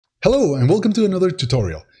Hello and welcome to another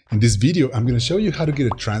tutorial. In this video, I'm going to show you how to get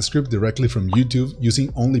a transcript directly from YouTube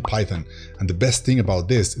using only Python. And the best thing about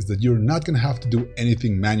this is that you're not going to have to do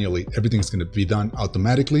anything manually. Everything's going to be done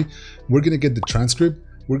automatically. We're going to get the transcript,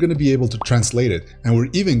 we're going to be able to translate it, and we're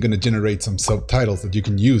even going to generate some subtitles that you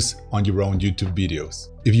can use on your own YouTube videos.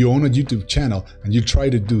 If you own a YouTube channel and you try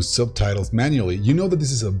to do subtitles manually, you know that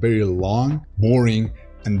this is a very long, boring,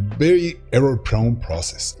 and very error-prone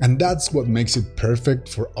process. And that's what makes it perfect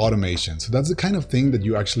for automation. So that's the kind of thing that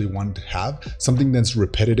you actually want to have, something that's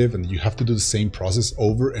repetitive and you have to do the same process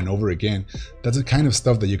over and over again. That's the kind of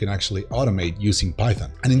stuff that you can actually automate using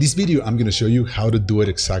Python. And in this video, I'm going to show you how to do it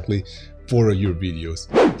exactly for your videos.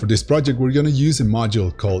 For this project, we're going to use a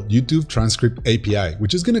module called YouTube Transcript API,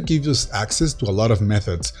 which is going to give us access to a lot of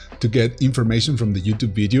methods to get information from the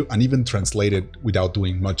YouTube video and even translate it without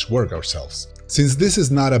doing much work ourselves. Since this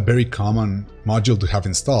is not a very common module to have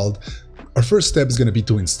installed, our first step is going to be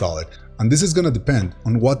to install it. And this is going to depend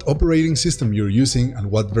on what operating system you're using and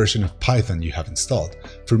what version of Python you have installed.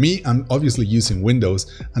 For me, I'm obviously using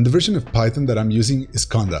Windows, and the version of Python that I'm using is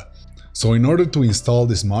Conda. So in order to install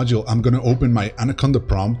this module, I'm going to open my Anaconda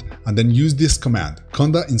prompt and then use this command,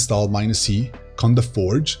 conda install -c conda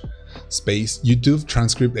forge space YouTube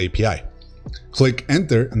Transcript API. Click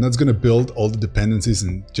enter, and that's going to build all the dependencies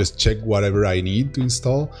and just check whatever I need to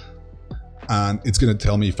install. And it's going to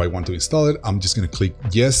tell me if I want to install it. I'm just going to click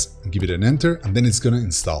yes and give it an enter, and then it's going to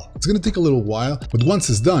install. It's going to take a little while, but once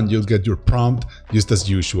it's done, you'll get your prompt just as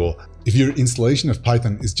usual. If your installation of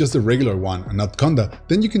Python is just a regular one and not Conda,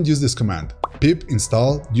 then you can use this command, pip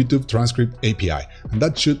install YouTube Transcript API, and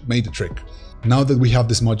that should make the trick. Now that we have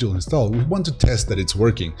this module installed, we want to test that it's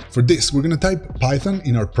working. For this, we're going to type Python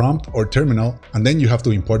in our prompt or terminal, and then you have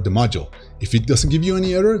to import the module. If it doesn't give you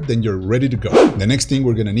any error, then you're ready to go. The next thing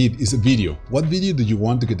we're going to need is a video. What video do you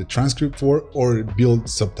want to get the transcript for or build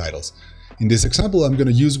subtitles? In this example, I'm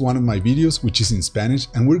going to use one of my videos, which is in Spanish,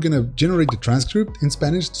 and we're going to generate the transcript in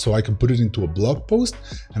Spanish so I can put it into a blog post.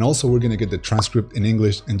 And also we're going to get the transcript in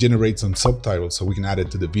English and generate some subtitles so we can add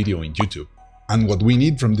it to the video in YouTube. And what we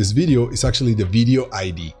need from this video is actually the video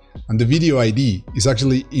ID. And the video ID is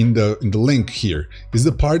actually in the link here. It's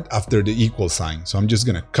the part after the equal sign. So I'm just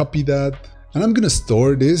going to copy that and I'm going to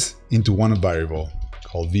store this into one variable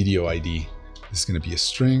called video ID. This is going to be a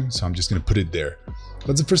string, so I'm just going to put it there.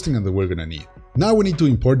 That's the first thing that we're going to need. Now we need to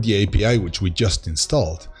import the API, which we just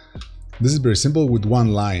installed. This is very simple with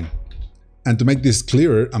one line. And to make this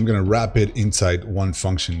clearer, I'm going to wrap it inside one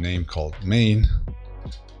function name called main.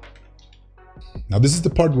 Now this is the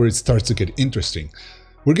part where it starts to get interesting.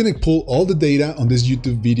 We're going to pull all the data on this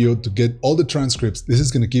YouTube video to get all the transcripts. This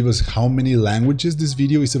is going to give us how many languages this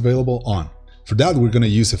video is available on. For that, we're going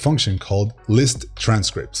to use a function called list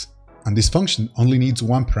transcripts. And this function only needs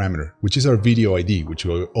one parameter, which is our video ID, which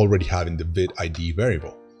we already have in the vid ID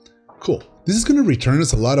variable. Cool. This is going to return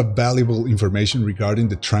us a lot of valuable information regarding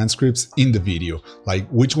the transcripts in the video, like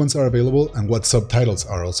which ones are available and what subtitles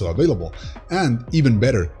are also available. And even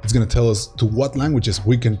better, it's going to tell us to what languages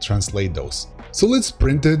we can translate those. So let's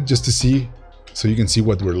print it just to see, so you can see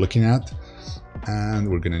what we're looking at. And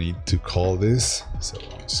we're going to need to call this. So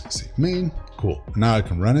I'm just going to say main. Cool. Now I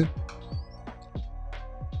can run it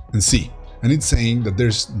and see. And it's saying that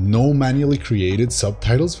there's no manually created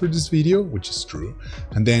subtitles for this video, which is true.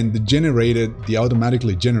 And then the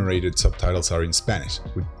automatically generated subtitles are in Spanish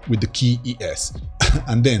with the key ES.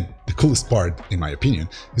 And then the coolest part, in my opinion,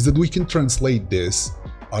 is that we can translate this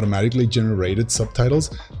automatically generated subtitles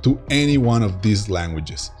to any one of these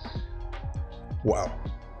languages. Wow.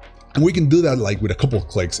 And we can do that like with a couple of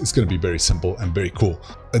clicks. It's going to be very simple and very cool.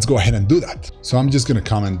 Let's go ahead and do that. So I'm just going to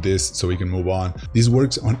comment this so we can move on. This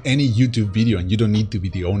works on any YouTube video and you don't need to be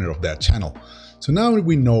the owner of that channel. So now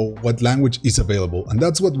we know what language is available, and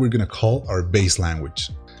that's what we're going to call our base language.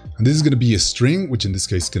 And this is going to be a string, which in this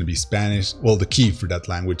case is going to be Spanish. Well, the key for that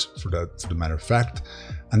language, for the matter of fact.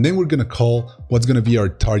 And then we're going to call what's going to be our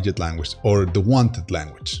target language or the wanted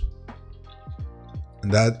language.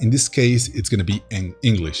 And that in this case, it's going to be in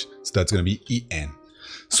English. So that's going to be EN.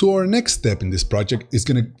 So our next step in this project is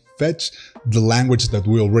going to fetch the language that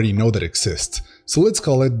we already know that exists. So let's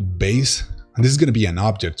call it base. And this is going to be an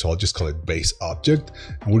object. So I'll just call it base object.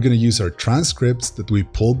 And we're going to use our transcripts that we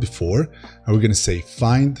pulled before. And we're going to say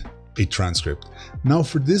find a transcript. Now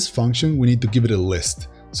for this function, we need to give it a list.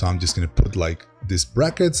 So I'm just going to put like these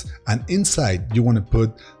brackets, and inside you want to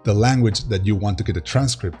put the language that you want to get a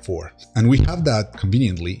transcript for. And we have that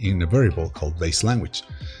conveniently in a variable called base language.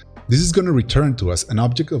 This is going to return to us an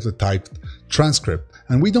object of the type transcript,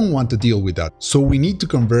 and we don't want to deal with that. So we need to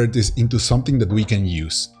convert this into something that we can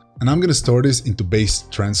use. And I'm going to store this into base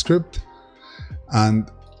transcript. And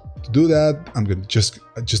To do that, I'm gonna just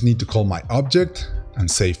need to call my object and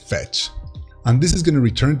say fetch. And this is going to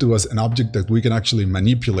return to us an object that we can actually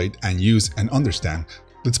manipulate and use and understand.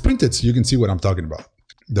 Let's print it so you can see what I'm talking about.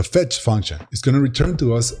 The fetch function is going to return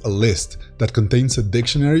to us a list that contains a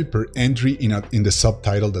dictionary per entry in the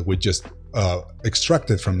subtitle that we just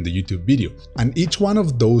extracted from the YouTube video. And each one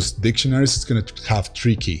of those dictionaries is going to have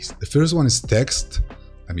 3 keys. The first one is text.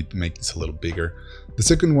 Let me make this a little bigger. The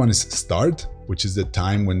second one is start, which is the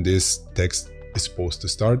time when this text is supposed to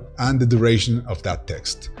start, and the duration of that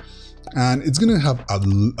text. And it's going to have a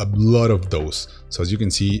lot of those. So as you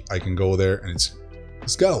can see, I can go there and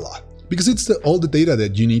it's got a lot. Because it's all the data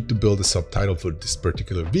that you need to build a subtitle for this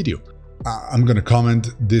particular video. I'm going to comment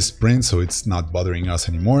this print so it's not bothering us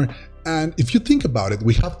anymore. And if you think about it,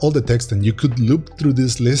 we have all the text and you could loop through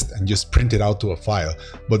this list and just print it out to a file.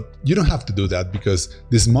 But you don't have to do that because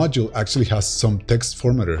this module actually has some text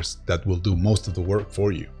formatters that will do most of the work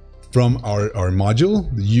for you. From our module,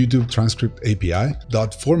 the YouTube transcript API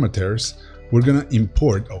 .formatters, we're gonna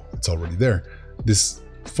import, oh, it's already there, this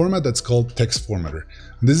format that's called text formatter.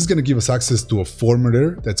 And this is gonna give us access to a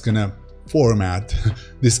formatter that's gonna format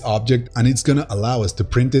this object, and it's gonna allow us to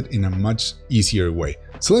print it in a much easier way.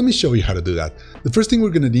 So let me show you how to do that. The first thing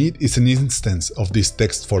we're gonna need is an instance of this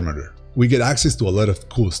text formatter. We get access to a lot of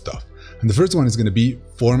cool stuff. And the first one is going to be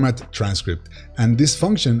format transcript. And this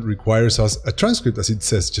function requires us a transcript as it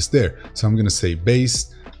says just there. So I'm going to say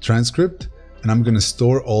base transcript, and I'm going to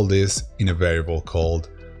store all this in a variable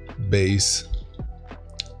called base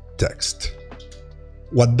text.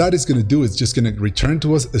 What that is going to do is just going to return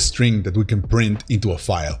to us a string that we can print into a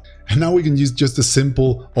file. And now we can use just a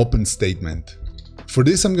simple open statement. For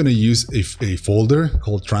this, I'm going to use a folder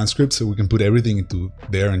called transcript so we can put everything into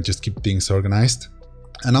there and just keep things organized.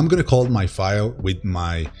 And I'm going to call my file with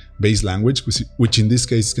my base language, which in this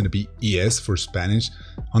case is going to be ES for Spanish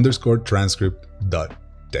 _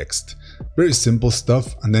 transcript.text. Very simple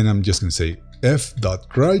stuff. And then I'm just going to say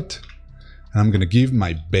f.write, and I'm going to give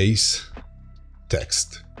my base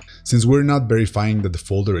text. Since we're not verifying that the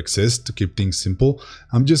folder exists to keep things simple,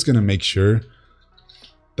 I'm just going to make sure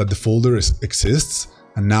that the folder exists.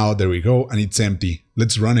 And now there we go. And it's empty.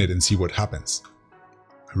 Let's run it and see what happens.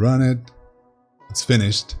 I run it. It's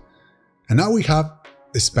finished. And now we have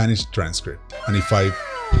a Spanish transcript. And if I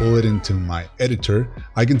pull it into my editor,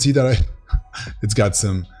 I can see that it's got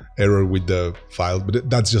some error with the file, but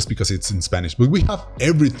that's just because it's in Spanish. But we have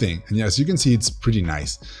everything. And as you can see, it's pretty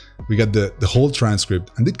nice. We got the whole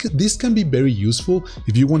transcript. And this can be very useful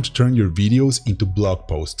if you want to turn your videos into blog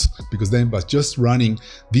posts. Because then by just running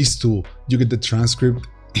this tool, you get the transcript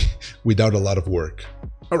without a lot of work.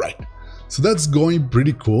 All right. So that's going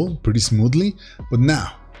pretty cool, pretty smoothly. But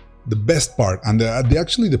now, the best part, and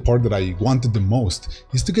actually the part that I wanted the most,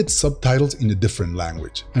 is to get subtitles in a different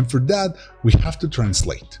language. And for that, we have to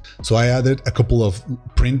translate. So I added a couple of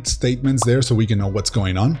print statements there so we can know what's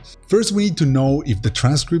going on. First, we need to know if the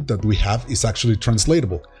transcript that we have is actually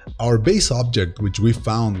translatable. Our base object, which we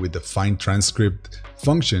found with the find transcript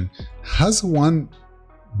function, has one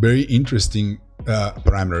very interesting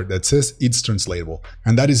parameter that says it's translatable,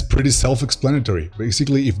 and that is pretty self-explanatory.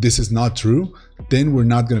 Basically, if this is not true, then we're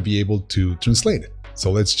not going to be able to translate it. So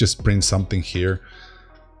let's just print something here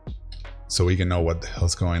so we can know what the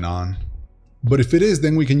hell's going on. But if it is,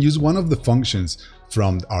 then we can use one of the functions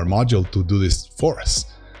from our module to do this for us.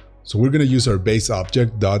 So we're going to use our base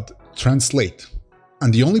object .translate,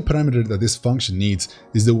 and the only parameter that this function needs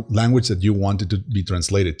is the language that you want it to be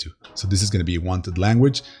translated to. So this is going to be wanted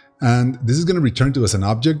language. And this is going to return to us an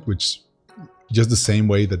object, which just the same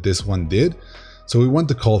way that this one did. So we want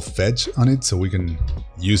to call fetch on it so we can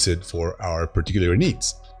use it for our particular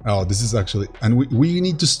needs. Oh, this is actually, and we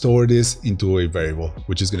need to store this into a variable,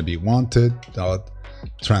 which is going to be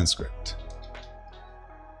wanted.transcript.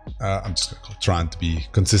 I'm just going to call tran to be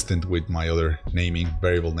consistent with my other naming,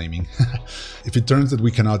 variable naming. If it turns that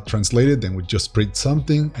we cannot translate it, then we just print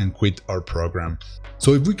something and quit our program.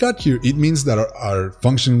 So if we got here, it means that our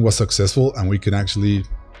function was successful and we can actually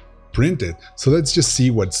print it. So let's just see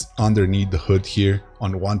what's underneath the hood here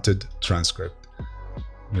on wanted transcript.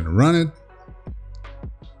 I'm going to run it.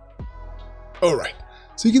 All right.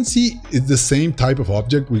 So you can see it's the same type of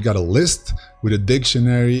object. We got a list with a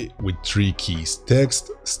dictionary with 3 keys: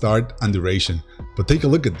 text, start, and duration. But take a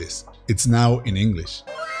look at this. It's now in English.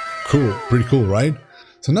 Cool, pretty cool, right?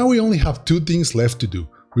 So now we only have 2 things left to do.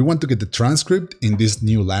 We want to get the transcript in this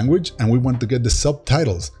new language, and we want to get the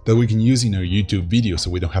subtitles that we can use in our YouTube video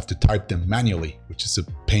so we don't have to type them manually, which is a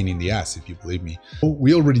pain in the ass if you believe me.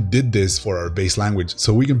 We already did this for our base language,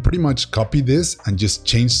 so we can pretty much copy this and just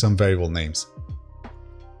change some variable names.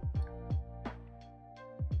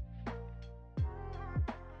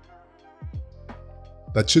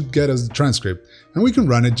 that should get us the transcript, and we can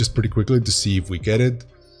run it just pretty quickly to see if we get it.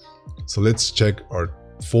 So let's check our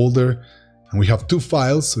folder, and we have 2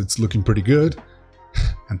 files, so it's looking pretty good.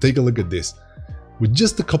 And take a look at this. With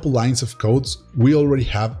just a couple lines of codes, we already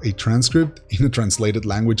have a transcript in a translated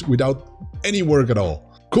language without any work at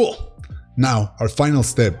all. Cool! Now, our final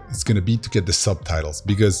step is going to be to get the subtitles,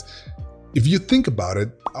 because if you think about it,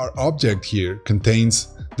 our object here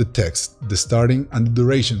contains the text, the starting and the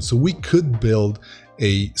duration. So we could build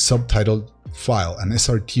a subtitled file, an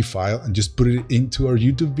SRT file, and just put it into our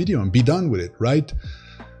YouTube video and be done with it, right?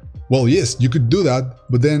 Well, yes, you could do that,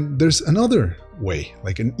 but then there's another way,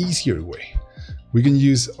 like an easier way. We can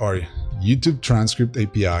use our YouTube transcript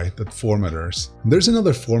API that formatters. There's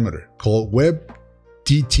another formatter called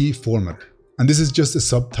WebTT formatter. And this is just a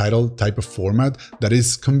subtitle type of format that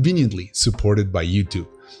is conveniently supported by YouTube.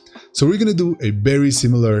 So we're going to do a very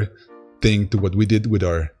similar thing to what we did with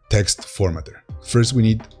our text formatter. First, we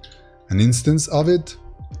need an instance of it.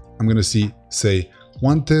 I'm going to say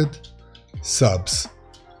wanted subs.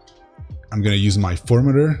 I'm going to use my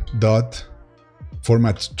formatter dot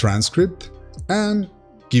format transcript and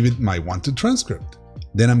give it my wanted transcript.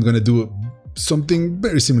 Then I'm going to do something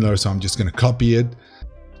very similar. So I'm just going to copy it.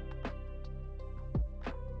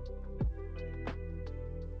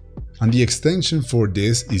 And the extension for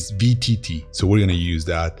this is VTT, so we're going to use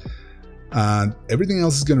that. And everything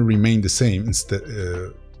else is going to remain the same. Instead,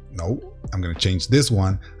 no, I'm going to change this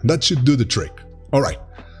one, and that should do the trick. All right,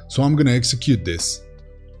 so I'm going to execute this.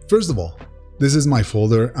 First of all, this is my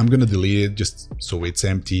folder. I'm going to delete it just so it's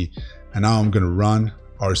empty. And now I'm going to run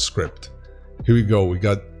our script. Here we go. We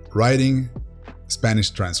got writing, Spanish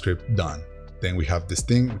transcript done. Then we have this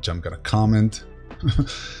thing, which I'm going to comment.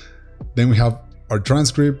 Then we have our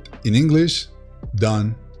transcript in English,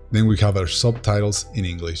 done. Then we have our subtitles in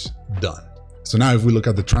English, done. So now if we look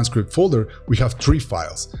at the transcript folder, we have 3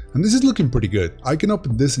 files. And this is looking pretty good. I can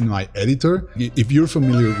open this in my editor. If you're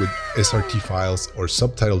familiar with SRT files or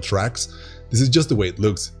subtitle tracks, this is just the way it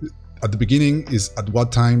looks. At the beginning is at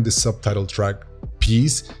what time the subtitle track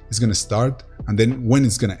piece is going to start, and then when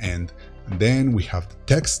it's going to end. And then we have the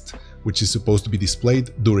text, which is supposed to be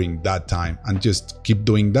displayed during that time, and just keep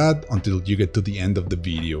doing that until you get to the end of the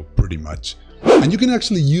video, pretty much. And you can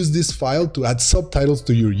actually use this file to add subtitles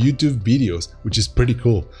to your YouTube videos, which is pretty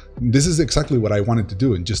cool. This is exactly what I wanted to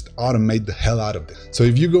do and just automate the hell out of it. So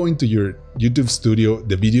if you go into your YouTube studio,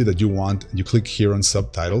 the video that you want, and you click here on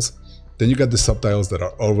subtitles, then you got the subtitles that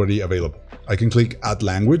are already available. I can click add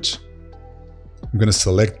language. I'm going to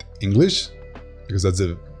select English because that's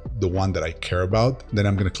the one that I care about. Then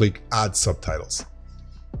I'm going to click add subtitles.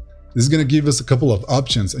 This is going to give us a couple of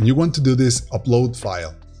options, and you want to do this upload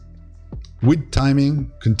file. With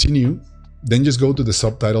timing, continue, then just go to the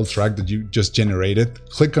subtitle track that you just generated,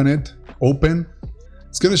 click on it, open.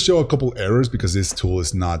 It's going to show a couple errors because this tool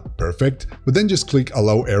is not perfect, but then just click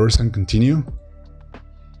allow errors and continue.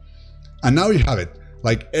 And now you have it.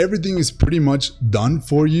 Like, everything is pretty much done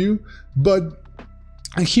for you, but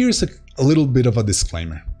here's a little bit of a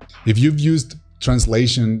disclaimer. If you've used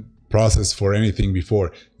translation process for anything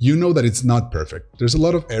before, you know that it's not perfect. There's a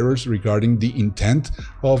lot of errors regarding the intent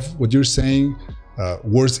of what you're saying,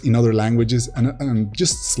 words in other languages, and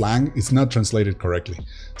just slang is not translated correctly.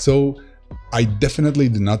 So I definitely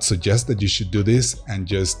do not suggest that you should do this and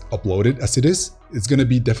just upload it as it is. It's going to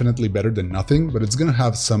be definitely better than nothing, but it's going to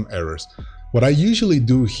have some errors. What I usually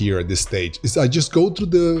do here at this stage is I just go through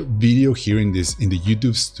the video here in the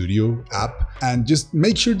YouTube Studio app and just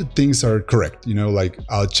make sure that things are correct. You know, like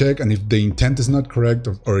I'll check, and if the intent is not correct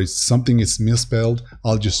or if something is misspelled,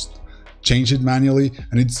 I'll just change it manually,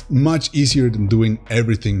 and it's much easier than doing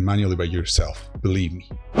everything manually by yourself, believe me.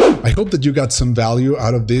 I hope that you got some value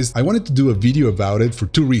out of this. I wanted to do a video about it for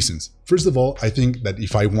 2 reasons. First of all, I think that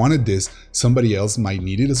if I wanted this, somebody else might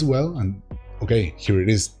need it as well, and okay, here it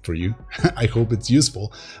is for you. I hope it's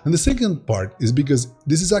useful. And the second part is because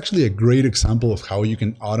this is actually a great example of how you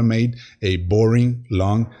can automate a boring,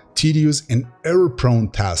 long, tedious, and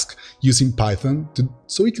error-prone task using Python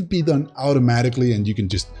so it could be done automatically, and you can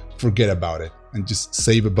just forget about it and just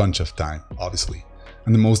save a bunch of time, obviously.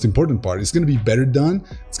 And the most important part, it's going to be better done.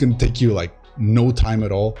 It's going to take you like no time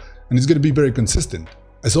at all, and it's going to be very consistent.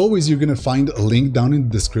 As always, you're going to find a link down in the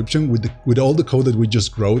description with all the code that we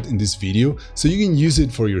just wrote in this video, so you can use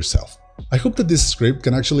it for yourself. I hope that this script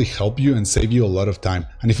can actually help you and save you a lot of time.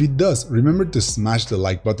 And if it does, remember to smash the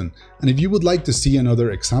like button. And if you would like to see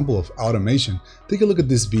another example of automation, take a look at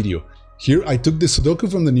this video. Here, I took the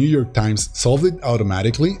Sudoku from the New York Times, solved it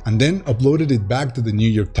automatically, and then uploaded it back to the New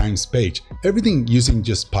York Times page, everything using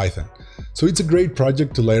just Python. So it's a great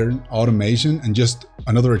project to learn automation and just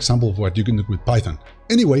another example of what you can do with Python.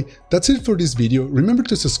 Anyway, that's it for this video. Remember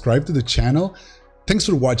to subscribe to the channel. Thanks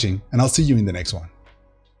for watching, and I'll see you in the next one.